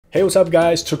Hey, what's up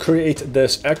guys? To create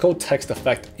this echo text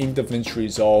effect in DaVinci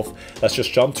Resolve, let's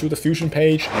just jump to the Fusion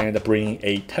page and bring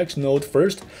a text node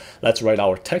first. Let's write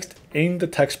our text in the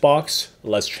text box.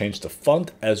 Let's change the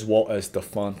font as well as the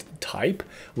font type.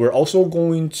 We're also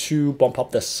going to bump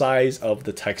up the size of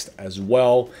the text as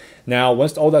well. Now,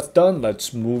 once all that's done,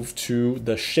 let's move to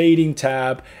the shading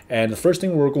tab. And the first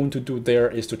thing we're going to do there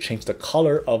is to change the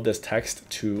color of this text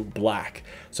to black.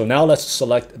 So now let's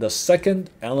select the second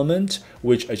element,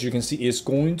 which as you can see is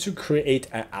going to create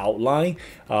an outline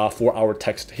for our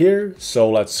text here. So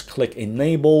let's click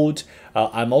enabled.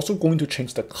 I'm also going to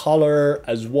change the color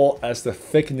as well as the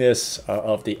thickness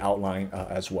of the outline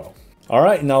as well. All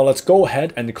right, now let's go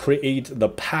ahead and create the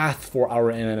path for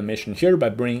our animation here by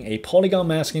bringing a polygon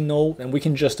masking node, and we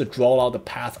can just draw out the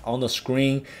path on the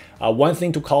screen. One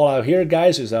thing to call out here,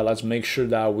 guys, is that let's make sure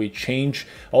that we change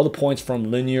all the points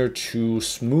from linear to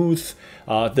smooth.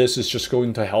 This is just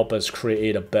going to help us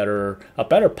create a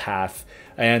better path.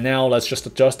 And now let's just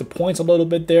adjust the points a little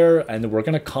bit there, and we're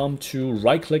gonna come to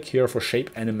right click here for shape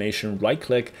animation, right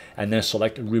click, and then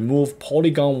select remove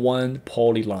polygon 1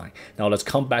 polyline. Now let's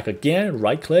come back again,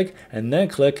 right click, and then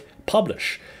click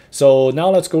publish. So now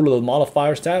let's go to the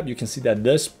modifiers tab. You can see that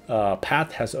this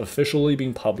path has officially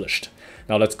been published.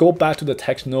 Now let's go back to the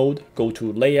text node, go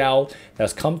to layout,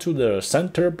 let's come to the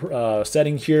center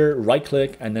setting here, right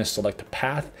click, and then select the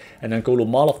path, and then go to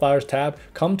modifiers tab,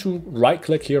 come to right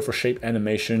click here for shape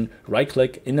animation, right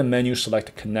click, in the menu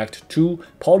select connect to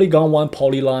polygon 1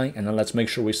 polyline, and then let's make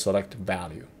sure we select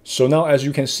value. So now as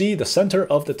you can see, the center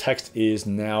of the text is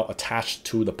now attached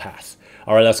to the path.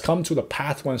 All right, let's come to the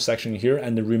path 1 section here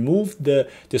and remove the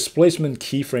displacement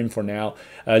keyframe for now.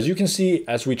 As you can see,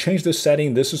 as we change this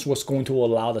setting, this is what's going to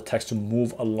allow the text to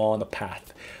move along the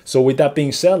path. So with that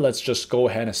being said, let's just go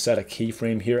ahead and set a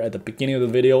keyframe here at the beginning of the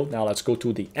video. Now let's go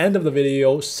to the end of the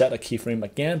video, set a keyframe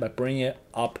again by bringing it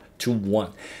up to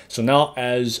 1. So now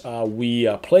as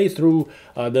we play through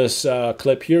this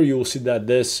clip here, you will see that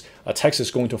this text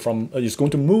is going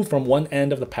to move from one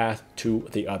end of the path to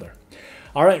the other.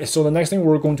 All right, so the next thing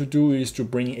we're going to do is to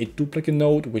bring a duplicate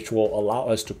node, which will allow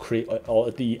us to create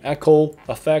the echo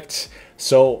effect.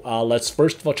 So let's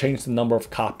first of all change the number of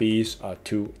copies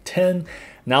to 10.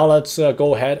 Now let's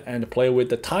go ahead and play with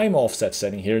the time offset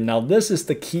setting here. Now this is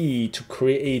the key to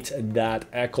create that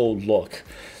echo look.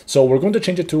 So we're going to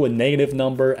change it to a negative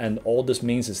number, and all this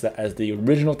means is that as the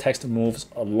original text moves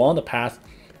along the path,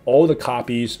 all the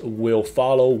copies will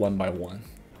follow one by one.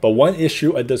 But one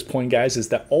issue at this point, guys, is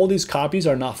that all these copies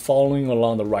are not following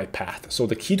along the right path. So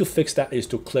the key to fix that is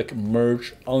to click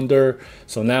merge under.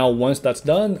 So now once that's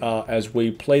done, as we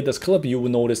play this clip, you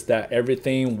will notice that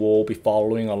everything will be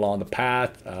following along the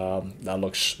path. That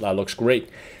looks great.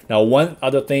 Now, one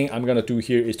other thing I'm gonna do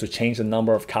here is to change the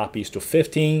number of copies to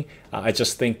 15. I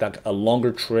just think that a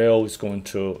longer trail is going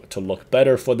to look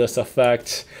better for this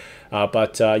effect.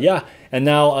 Yeah, and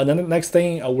now the next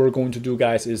thing we're going to do,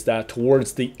 guys, is that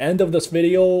towards the end of this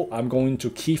video, I'm going to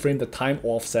keyframe the time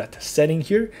offset setting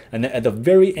here, and then at the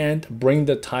very end, bring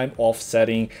the time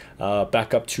offsetting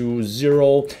back up to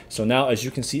 0. So now, as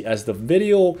you can see, as the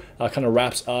video kind of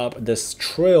wraps up, this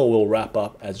trail will wrap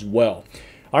up as well.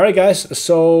 All right, guys,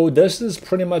 so this is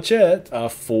pretty much it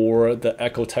for the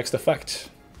echo text effect.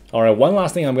 All right, one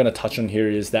last thing I'm going to touch on here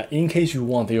is that in case you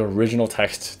want the original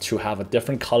text to have a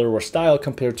different color or style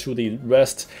compared to the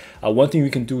rest, one thing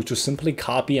you can do is to simply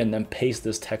copy and then paste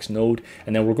this text node,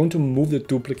 and then we're going to move the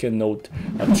duplicate node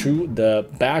to the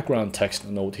background text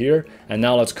node here. And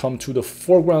now let's come to the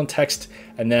foreground text,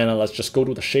 and then let's just go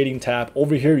to the shading tab.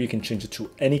 Over here, you can change it to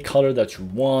any color that you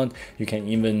want. You can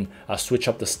even switch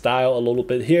up the style a little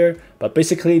bit here. But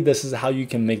basically, this is how you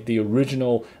can make the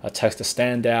original text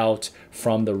stand out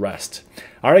from the rest.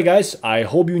 All right, guys, I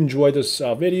hope you enjoyed this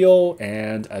video,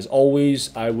 and as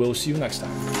always, I will see you next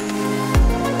time.